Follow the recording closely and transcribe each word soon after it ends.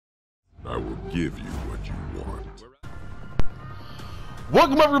I will give you what you want.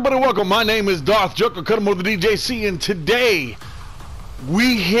 Welcome everybody, welcome. My name is Darth Joker, Cuddamo the DJC, and today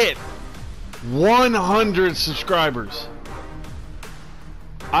we hit 100 subscribers.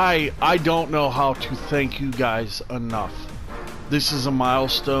 I don't know how to thank you guys enough. This is a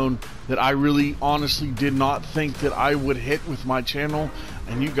milestone that I really honestly did not think that I would hit with my channel,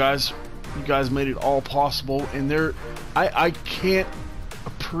 and you guys made it all possible, and I can't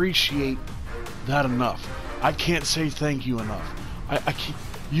appreciate that enough. I can't say thank you enough. I can't,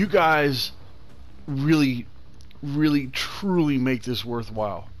 you guys really truly make this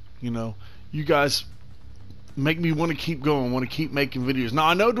worthwhile. You know, you guys make me want to keep going, want to keep making videos. Now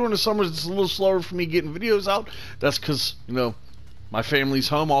I know during the summers it's a little slower for me getting videos out. That's because, you know, my family's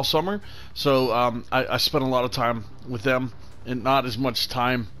home all summer, so I spend a lot of time with them and not as much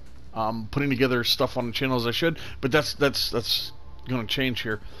time putting together stuff on the channel as I should. But that's gonna change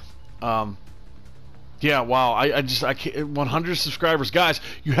here. Yeah, wow, I can't. 100 subscribers, guys.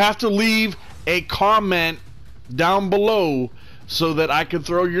 You have to leave a comment down below so that I can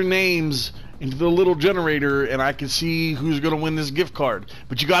throw your names into the little generator and I can see who's gonna win this gift card.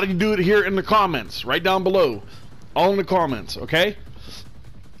 But you got to do it here in the comments, right down below, all in the comments, okay?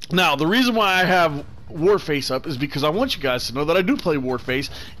 Now, the reason why I have Warface up is because I want you guys to know that I do play Warface,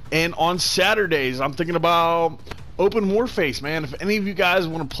 and on Saturdays I'm thinking about open Warface, man. If any of you guys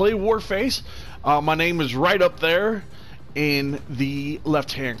want to play Warface, my name is right up there in the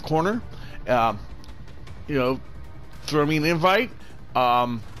left-hand corner. You know, throw me an invite.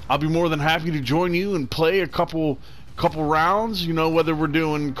 I'll be more than happy to join you and play a couple rounds. You know, whether we're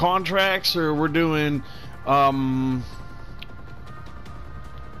doing contracts or we're doing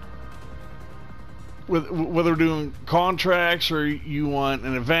whether we're doing contracts or you want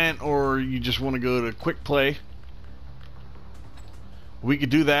an event or you just want to go to quick play. We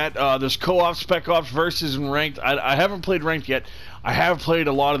could do that. There's co-op, spec ops, versus, and ranked. I haven't played ranked yet. I have played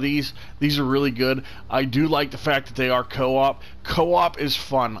a lot of these. These are really good. I do like the fact that they are co-op. Co-op is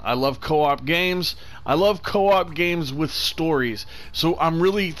fun. I love co-op games. I love co-op games with stories. So I'm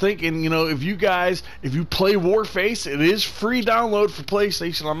really thinking, you know, if you play Warface, it is free download for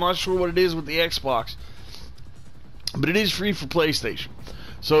PlayStation. I'm not sure what it is with the Xbox, but it is free for PlayStation.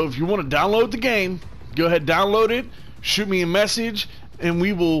 So if you want to download the game, go ahead, download it, shoot me a message, and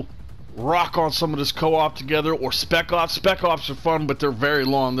we will rock on some of this co-op together, or spec ops. Spec ops are fun, but they're very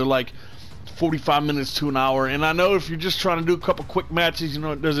long. They're like 45 minutes to an hour. And I know if you're just trying to do a couple quick matches, you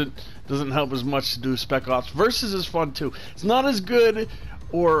know, it doesn't help as much to do spec ops. Versus is fun too. It's not as good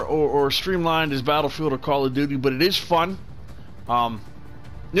or streamlined as Battlefield or Call of Duty, but it is fun. You know,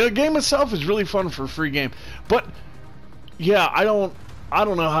 the game itself is really fun for a free game. But yeah, I don't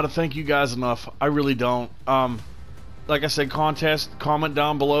know how to thank you guys enough. I really don't. Like I said, contest, comment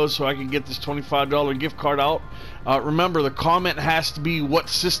down below so I can get this $25 gift card out. Remember, the comment has to be what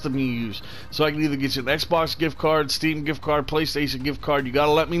system you use. So I can either get you an Xbox gift card, Steam gift card, PlayStation gift card. You got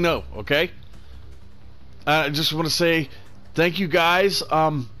to let me know, okay? I just want to say thank you guys.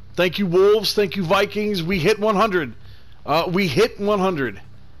 Thank you, Wolves. Thank you, Vikings. We hit 100. We hit 100.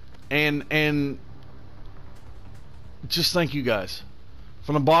 And just thank you guys.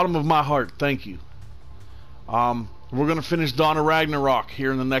 From the bottom of my heart, thank you. We're going to finish Dawn of Ragnarok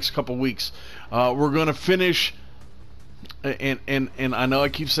here in the next couple weeks. We're going to finish, and I know I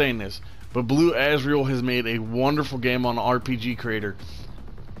keep saying this, but Blue Azrael has made a wonderful game on RPG Creator.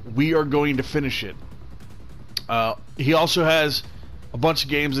 We are going to finish it. He also has a bunch of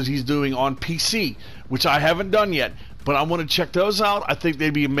games that he's doing on PC, which I haven't done yet, but I want to check those out. I think they'd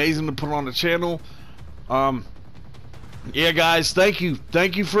be amazing to put on the channel. Yeah, guys, thank you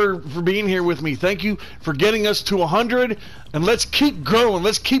for being here with me. Thank you for getting us to 100, and let's keep growing,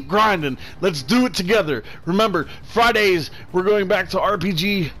 let's keep grinding, let's do it together. Remember, Fridays we're going back to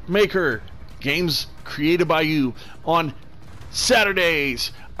RPG Maker, games created by you. On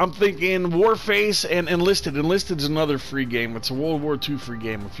Saturdays I'm thinking Warface and Enlisted. Enlisted is another free game. It's a World War II free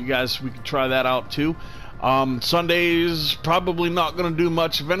game. If you guys, we could try that out too. Sundays, probably not going to do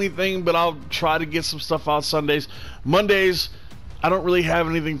much of anything, but I'll try to get some stuff out Sundays. Mondays, I don't really have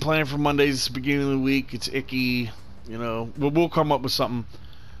anything planned for Mondays. It's the beginning of the week. It's icky, you know. We'll come up with something.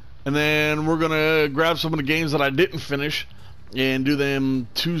 And then we're going to grab some of the games that I didn't finish and do them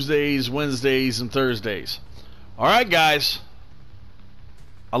Tuesdays, Wednesdays, and Thursdays. All right, guys.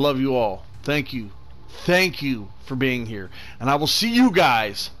 I love you all. Thank you. Thank you for being here. And I will see you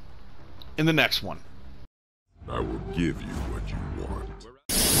guys in the next one. I will give you what you want.